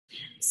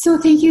So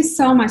thank you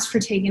so much for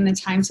taking the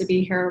time to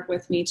be here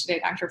with me today,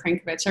 Dr.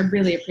 Frankovich. I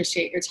really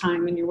appreciate your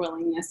time and your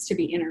willingness to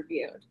be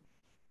interviewed.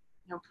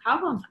 No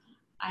problem.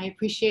 I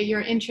appreciate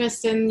your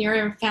interest in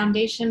your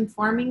foundation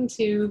forming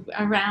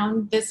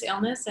around this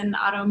illness and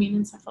autoimmune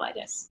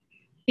encephalitis.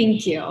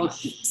 Thank you.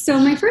 So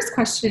my first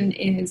question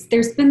is,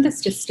 there's been this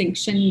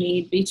distinction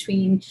made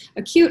between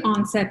acute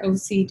onset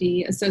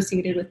OCD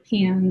associated with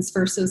PANS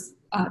versus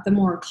the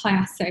more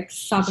classic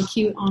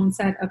subacute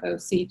onset of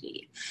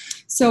OCD.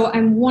 So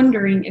I'm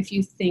wondering if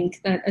you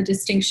think that a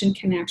distinction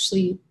can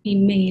actually be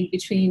made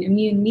between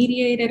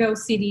immune-mediated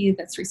OCD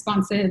that's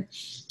responsive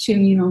to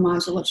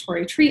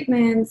immunomodulatory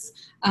treatments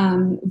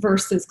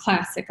versus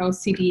classic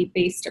OCD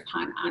based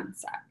upon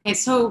onset. Okay,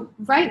 so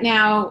right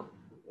now,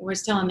 we're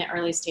still in the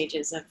early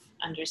stages of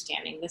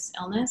understanding this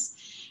illness,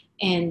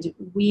 and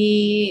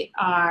we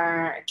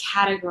are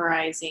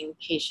categorizing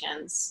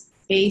patients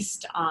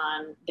based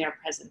on their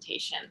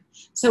presentation.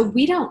 So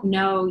we don't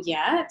know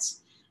yet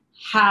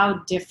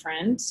how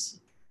different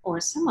or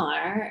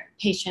similar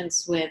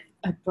patients with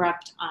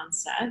abrupt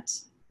onset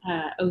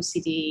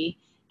OCD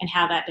and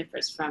how that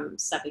differs from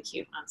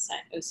subacute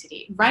onset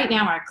OCD. Right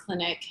now, our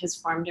clinic has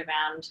formed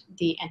around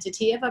the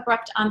entity of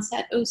abrupt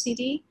onset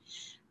OCD.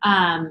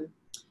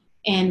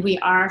 And we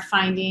are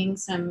finding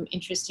some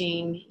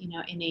interesting,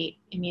 innate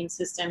immune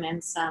system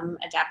and some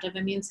adaptive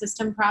immune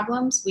system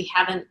problems. We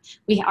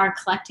are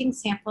collecting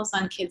samples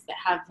on kids that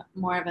have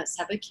more of a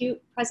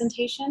subacute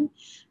presentation,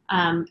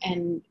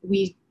 and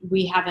we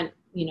haven't,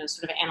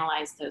 sort of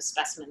analyzed those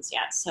specimens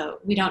yet. So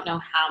we don't know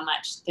how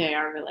much they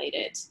are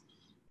related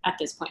at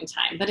this point in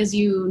time. But as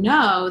you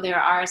know,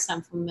 there are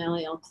some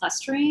familial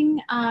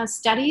clustering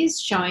studies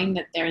showing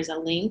that there's a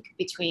link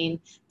between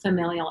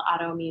familial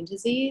autoimmune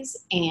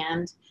disease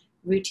and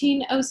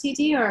routine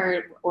OCD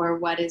or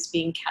what is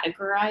being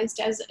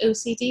categorized as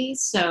OCD.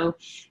 So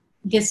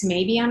this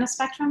may be on a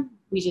spectrum.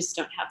 We just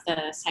don't have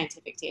the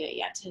scientific data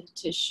yet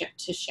to show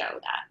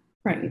that.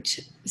 Right.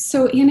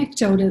 So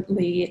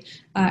anecdotally,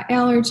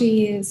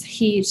 allergies,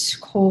 heat,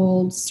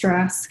 cold,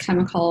 stress,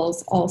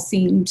 chemicals all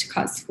seem to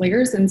cause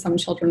flares in some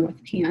children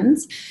with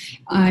PANS.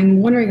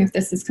 I'm wondering if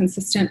this is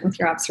consistent with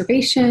your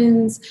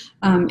observations,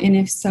 and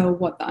if so,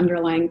 what the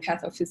underlying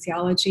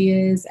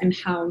pathophysiology is and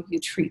how you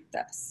treat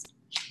this.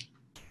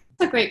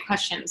 That's a great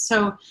question.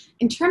 So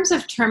in terms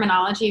of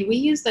terminology, we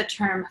use the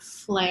term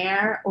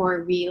flare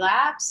or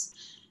relapse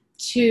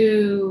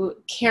to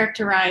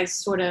characterize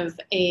sort of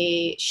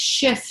a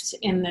shift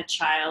in the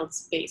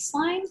child's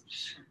baseline.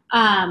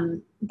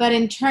 But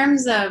in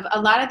terms of a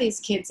lot of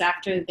these kids,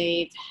 after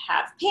they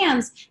have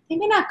PANS, they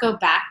may not go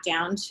back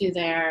down to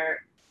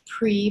their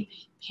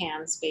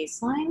pre-PANS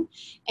baseline,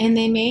 and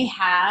they may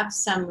have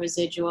some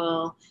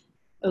residual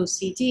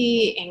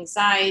OCD,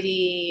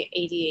 anxiety,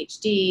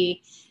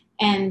 ADHD.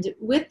 And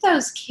with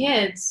those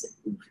kids,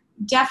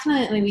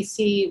 definitely we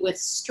see with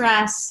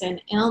stress and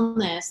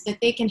illness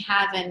that they can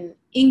have an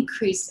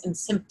increase in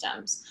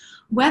symptoms.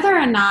 Whether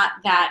or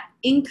not that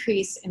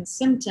increase in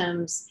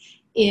symptoms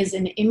is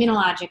an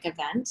immunologic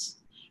event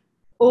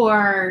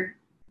or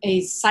a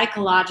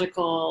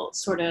psychological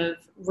sort of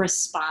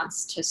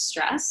response to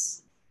stress,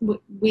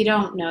 we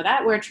don't know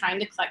that. We're trying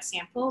to collect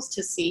samples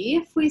to see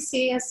if we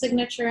see a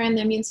signature in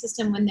the immune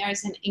system when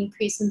there's an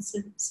increase in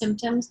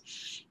symptoms.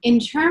 In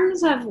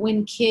terms of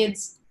when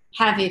kids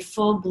have a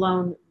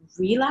full-blown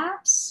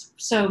relapse,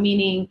 so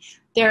meaning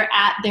they're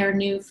at their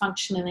new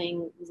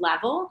functioning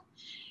level,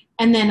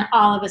 and then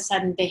all of a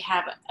sudden they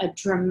have a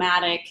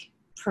dramatic,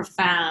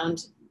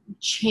 profound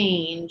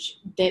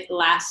change that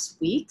lasts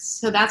weeks.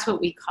 So that's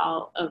what we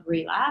call a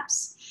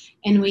relapse.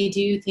 And we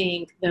do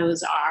think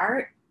those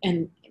are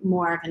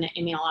more of an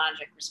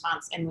immunologic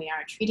response, and we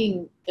are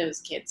treating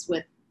those kids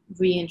with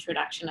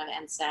reintroduction of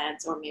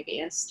NSAIDs or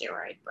maybe a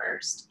steroid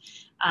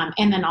burst,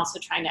 and then also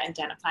trying to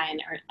identify an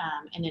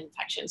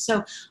infection.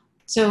 So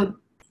in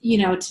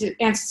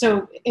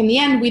the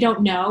end, we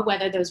don't know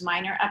whether those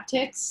minor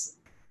upticks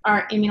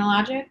are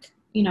immunologic,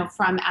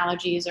 from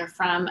allergies or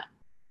from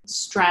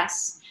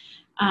stress,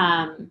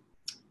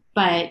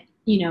 but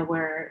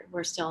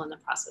we're still in the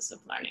process of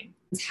learning.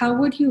 How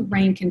would you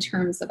rank in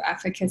terms of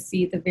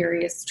efficacy the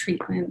various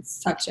treatments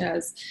such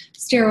as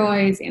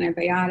steroids,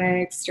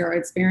 antibiotics,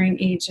 steroid-sparing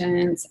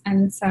agents,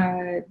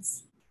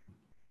 NSAIDs?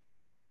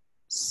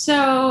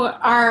 So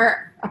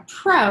our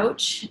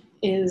approach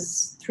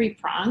is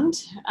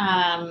three-pronged,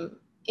 and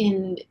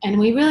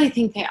we really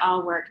think they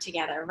all work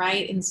together,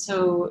 right? And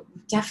so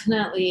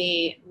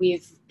definitely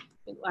we've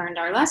learned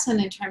our lesson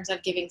in terms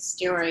of giving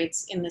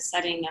steroids in the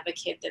setting of a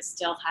kid that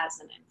still has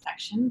an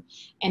infection.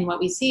 And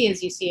what we see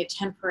is you see a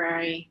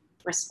temporary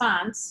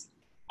response,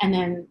 and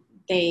then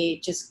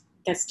the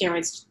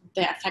steroids,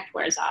 the effect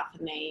wears off,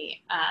 and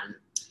they,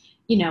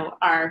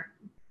 are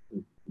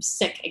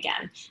sick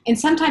again. And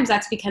sometimes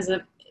that's because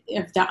of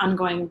the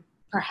ongoing,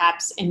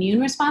 perhaps, immune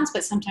response,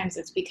 but sometimes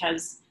it's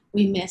because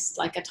we missed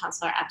like a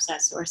tonsillar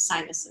abscess or a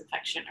sinus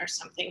infection or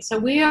something. So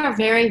we are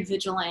very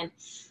vigilant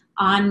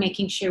on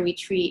making sure we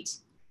treat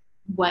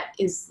what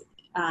is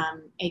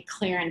a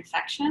clear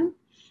infection.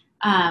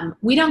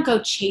 We don't go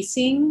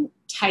chasing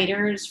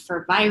titers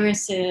for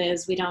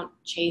viruses. We don't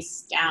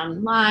chase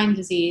down Lyme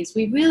disease.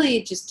 We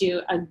really just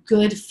do a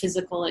good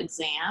physical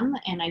exam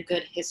and a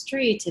good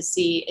history to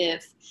see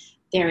if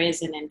there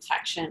is an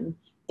infection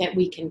that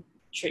we can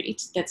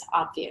treat that's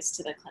obvious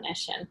to the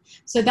clinician.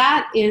 So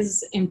that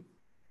is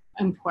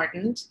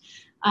important.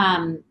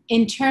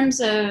 In terms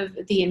of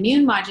the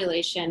immune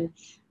modulation,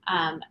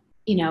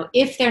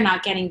 if they're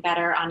not getting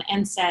better on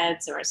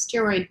NSAIDs or a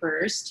steroid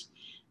burst,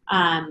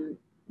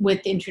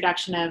 with the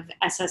introduction of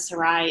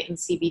SSRI and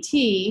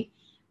CBT,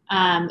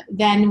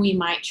 then we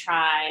might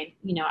try,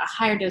 a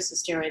higher dose of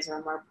steroids or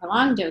a more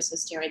prolonged dose of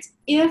steroids.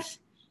 If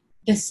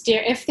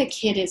the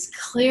kid is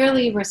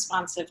clearly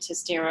responsive to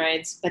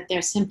steroids, but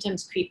their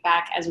symptoms creep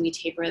back as we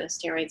taper the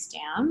steroids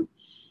down,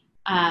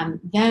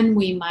 then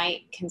we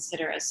might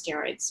consider a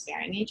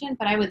steroid-sparing agent.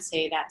 But I would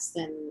say that's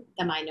the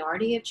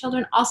minority of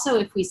children. Also,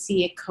 if we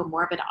see a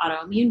comorbid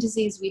autoimmune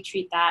disease, we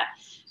treat that,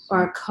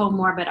 or a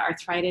comorbid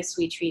arthritis,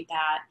 we treat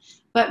that.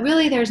 But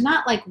really, there's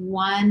not like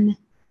one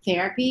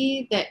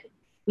therapy that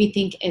we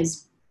think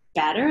is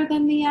better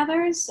than the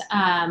others.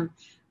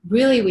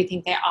 Really, we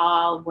think they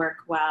all work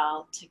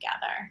well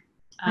together.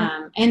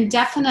 And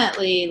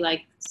definitely,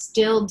 like,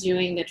 still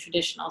doing the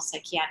traditional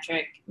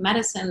psychiatric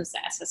medicines, the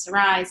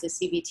SSRIs, the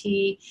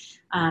CBT,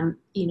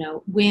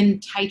 when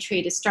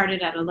titrate is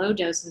started at a low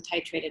dose and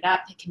titrated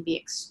up, it can be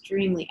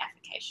extremely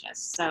efficacious.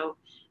 So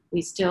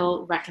we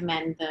still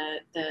recommend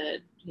the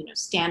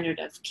standard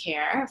of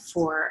care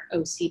for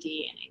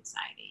OCD and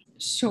anxiety.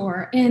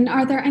 Sure. And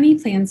are there any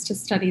plans to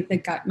study the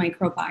gut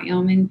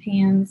microbiome in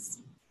PANS?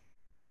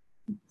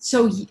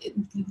 So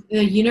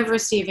the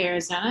University of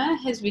Arizona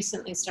has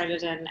recently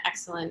started an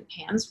excellent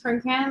PANS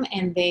program,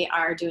 and they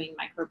are doing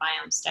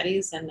microbiome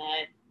studies. And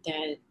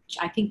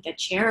I think the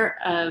chair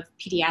of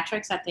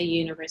pediatrics at the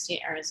University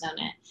of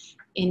Arizona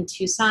in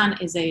Tucson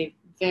is a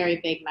very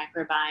big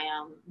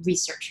microbiome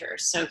researcher.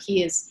 So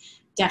he is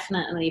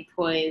definitely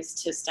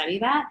poised to study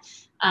that.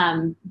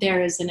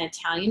 There is an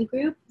Italian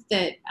group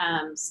that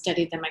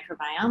studied the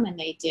microbiome, and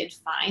they did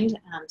find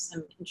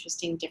some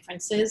interesting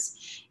differences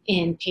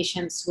in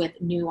patients with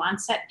new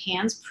onset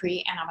PANS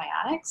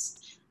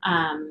pre-antibiotics.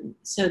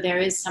 So there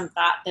is some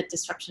thought that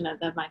disruption of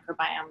the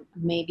microbiome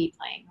may be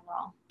playing a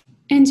role.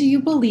 And do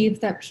you believe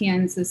that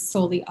PANS is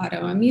solely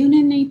autoimmune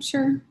in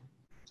nature?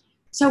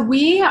 So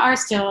we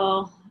don't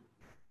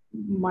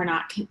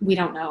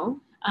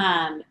know.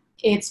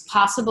 It's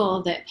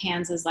possible that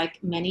PANS is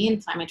like many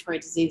inflammatory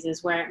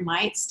diseases, where it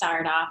might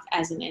start off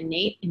as an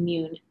innate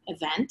immune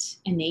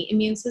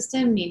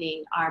system,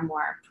 meaning our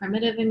more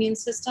primitive immune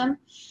system.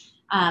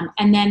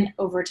 And then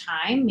over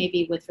time,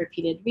 maybe with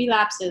repeated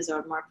relapses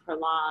or more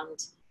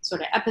prolonged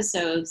sort of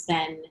episodes,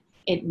 then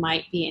it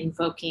might be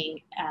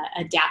invoking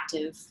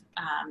adaptive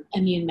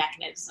immune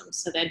mechanisms.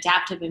 So the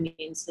adaptive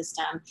immune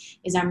system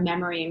is our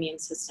memory immune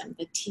system,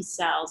 the T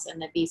cells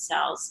and the B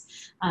cells.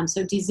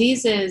 So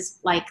diseases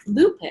like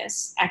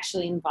lupus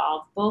actually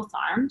involve both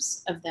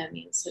arms of the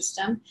immune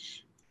system.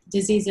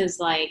 Diseases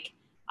like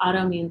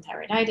autoimmune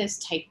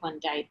thyroiditis, type 1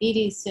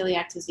 diabetes,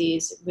 celiac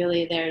disease,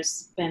 really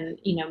there's been,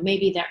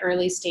 maybe the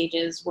early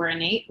stages were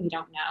innate. We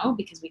don't know,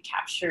 because we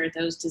capture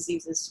those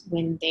diseases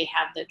when they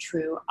have the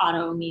true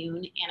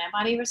autoimmune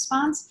antibody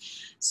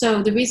response.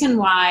 So the reason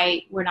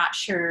why we're not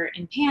sure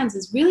in PANS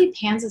is really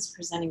PANS is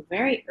presenting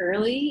very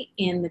early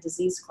in the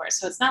disease course.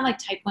 So it's not like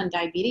type 1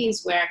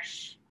 diabetes, where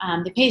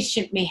the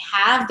patient may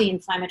have the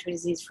inflammatory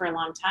disease for a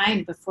long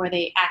time before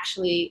they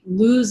actually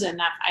lose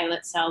enough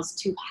islet cells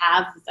to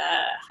have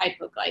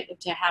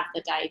to have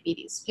the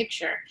diabetes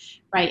picture,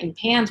 right? In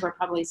PANS, we're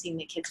probably seeing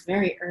the kids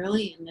very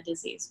early in the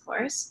disease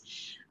course.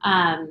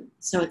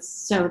 So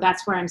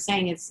that's where I'm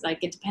saying it's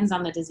like, it depends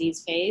on the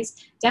disease phase.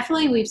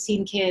 Definitely, we've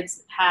seen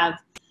kids have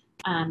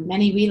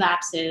many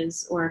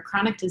relapses or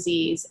chronic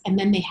disease, and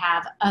then they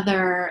have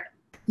other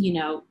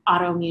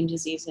autoimmune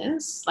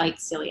diseases like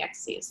celiac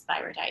disease,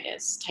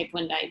 thyroiditis, type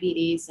 1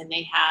 diabetes, and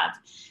they have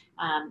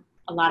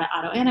a lot of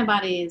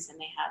autoantibodies, and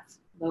they have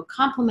low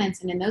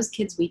complements. And in those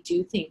kids, we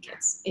do think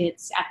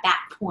it's at that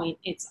point,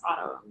 it's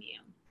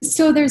autoimmune.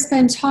 So there's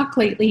been talk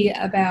lately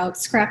about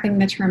scrapping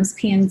the terms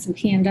PANS and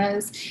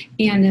PANDAS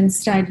and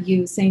instead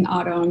using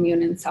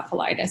autoimmune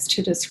encephalitis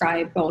to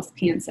describe both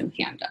PANS and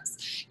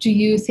PANDAS. Do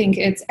you think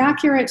it's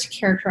accurate to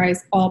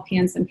characterize all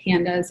PANS and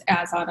PANDAS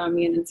as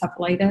autoimmune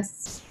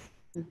encephalitis?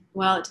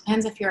 Well, it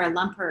depends if you're a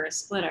lumper or a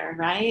splitter,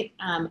 right?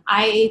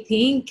 I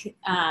think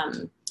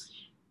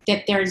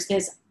that there's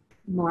this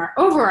more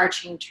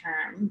overarching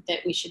term that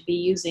we should be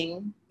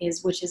using,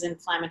 which is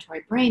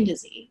inflammatory brain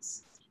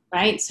disease,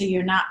 right? So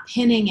you're not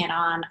pinning it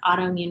on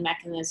autoimmune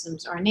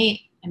mechanisms or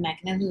innate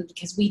mechanisms,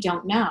 because we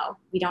don't know.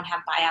 We don't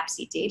have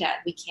biopsy data.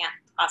 We can't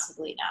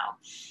possibly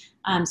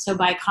know. So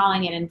by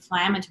calling it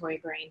inflammatory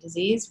brain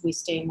disease, we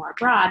stay more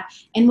broad.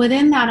 And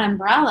within that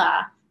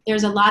umbrella,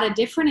 there's a lot of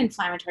different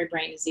inflammatory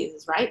brain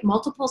diseases, right?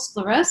 Multiple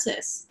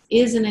sclerosis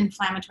is an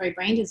inflammatory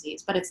brain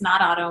disease, but it's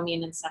not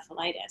autoimmune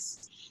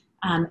encephalitis.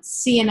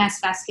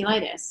 CNS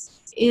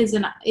vasculitis is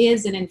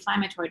an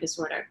inflammatory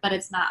disorder, but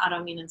it's not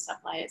autoimmune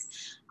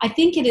encephalitis. I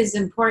think it is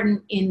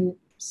important in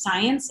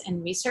science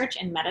and research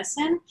and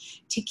medicine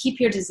to keep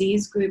your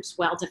disease groups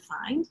well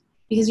defined,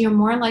 because you're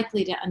more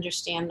likely to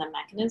understand the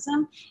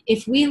mechanism.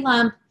 If we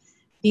lump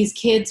these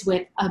kids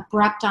with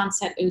abrupt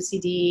onset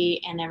OCD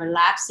and a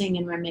relapsing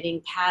and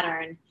remitting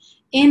pattern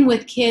in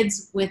with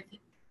kids with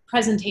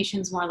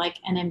presentations more like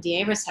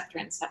NMDA receptor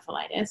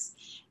encephalitis,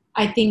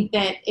 I think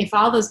that if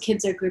all those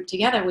kids are grouped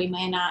together, we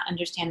may not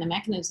understand the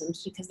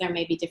mechanisms because there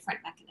may be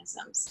different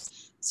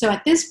mechanisms. So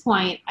at this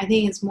point, I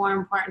think it's more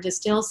important to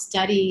still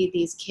study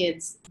these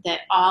kids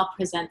that all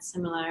present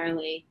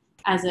similarly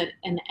as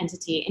an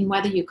entity. And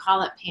whether you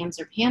call it PANS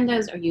or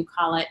PANDAS, or you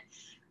call it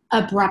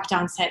abrupt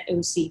onset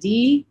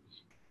OCD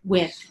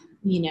with,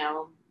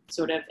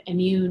 sort of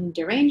immune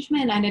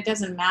derangement, and it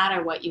doesn't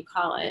matter what you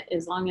call it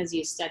as long as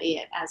you study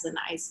it as an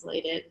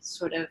isolated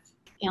sort of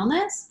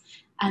illness.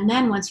 And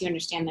then once you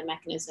understand the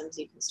mechanisms,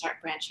 you can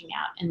start branching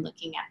out and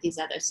looking at these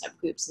other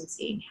subgroups and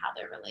seeing how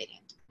they're related.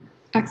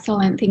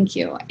 Excellent, thank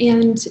you.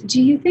 And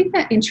do you think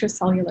that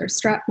intracellular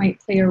strep might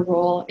play a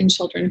role in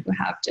children who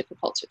have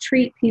difficult to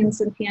treat PANS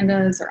and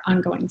PANDAS or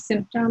ongoing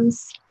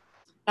symptoms?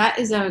 That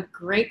is a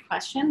great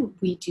question.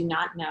 We do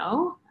not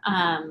know.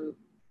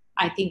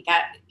 I think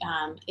that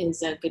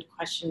is a good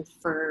question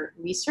for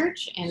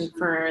research and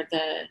for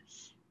the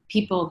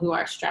people who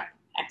are strep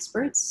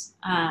experts,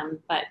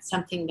 but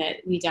something that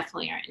we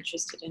definitely are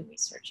interested in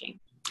researching.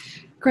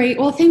 Great.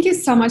 Well, thank you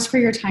so much for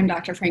your time,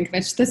 Dr.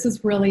 Frankovich. This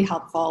is really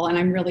helpful, and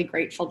I'm really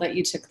grateful that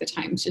you took the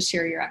time to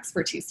share your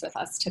expertise with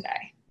us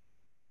today.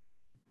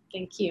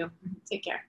 Thank you. Take care.